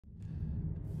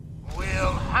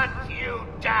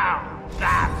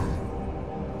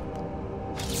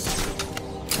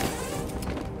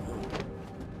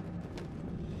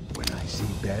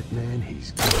Man,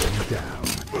 he's going down.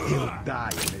 He'll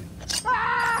die in it.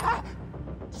 Ah!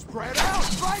 Spread out!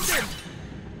 Find him!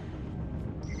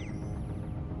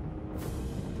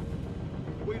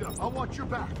 Wait up, I'll watch your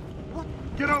back. What?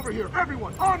 Get over here,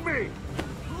 everyone! On me!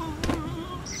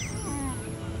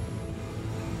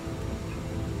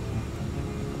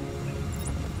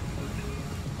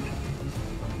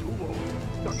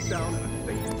 Stuck down in a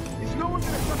thing. Is no one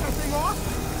gonna shut that thing off?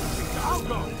 I'll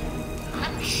go.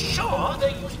 I'm sure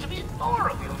there used to be more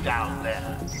of you down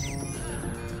there.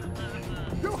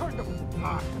 You heard them.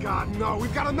 Ah, God, no.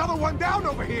 We've got another one down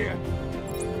over here.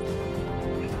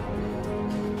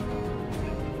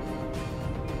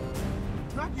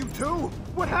 Not you too.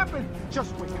 What happened?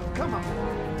 Just wake up. Come on.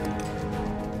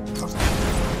 Come on.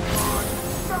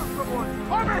 Found someone.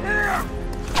 Over here!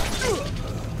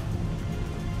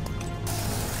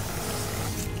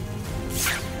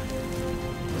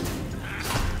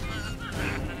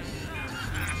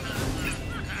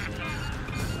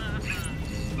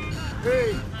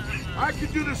 Hey, I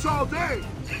could do this all day.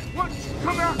 Why don't you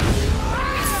come out?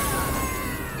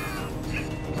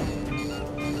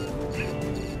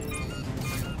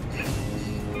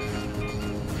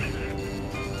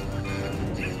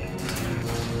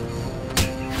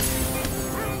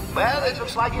 Well, it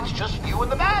looks like it's just you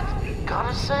and the bat.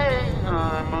 Gotta say,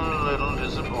 I'm a little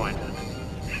disappointed.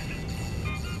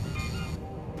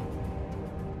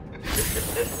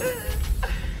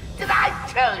 Did I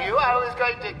tell you I was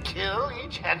going to kill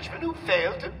each henchman who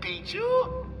failed to beat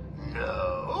you?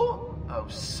 No? Oh,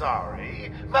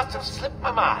 sorry. Must have slipped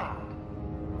my mind.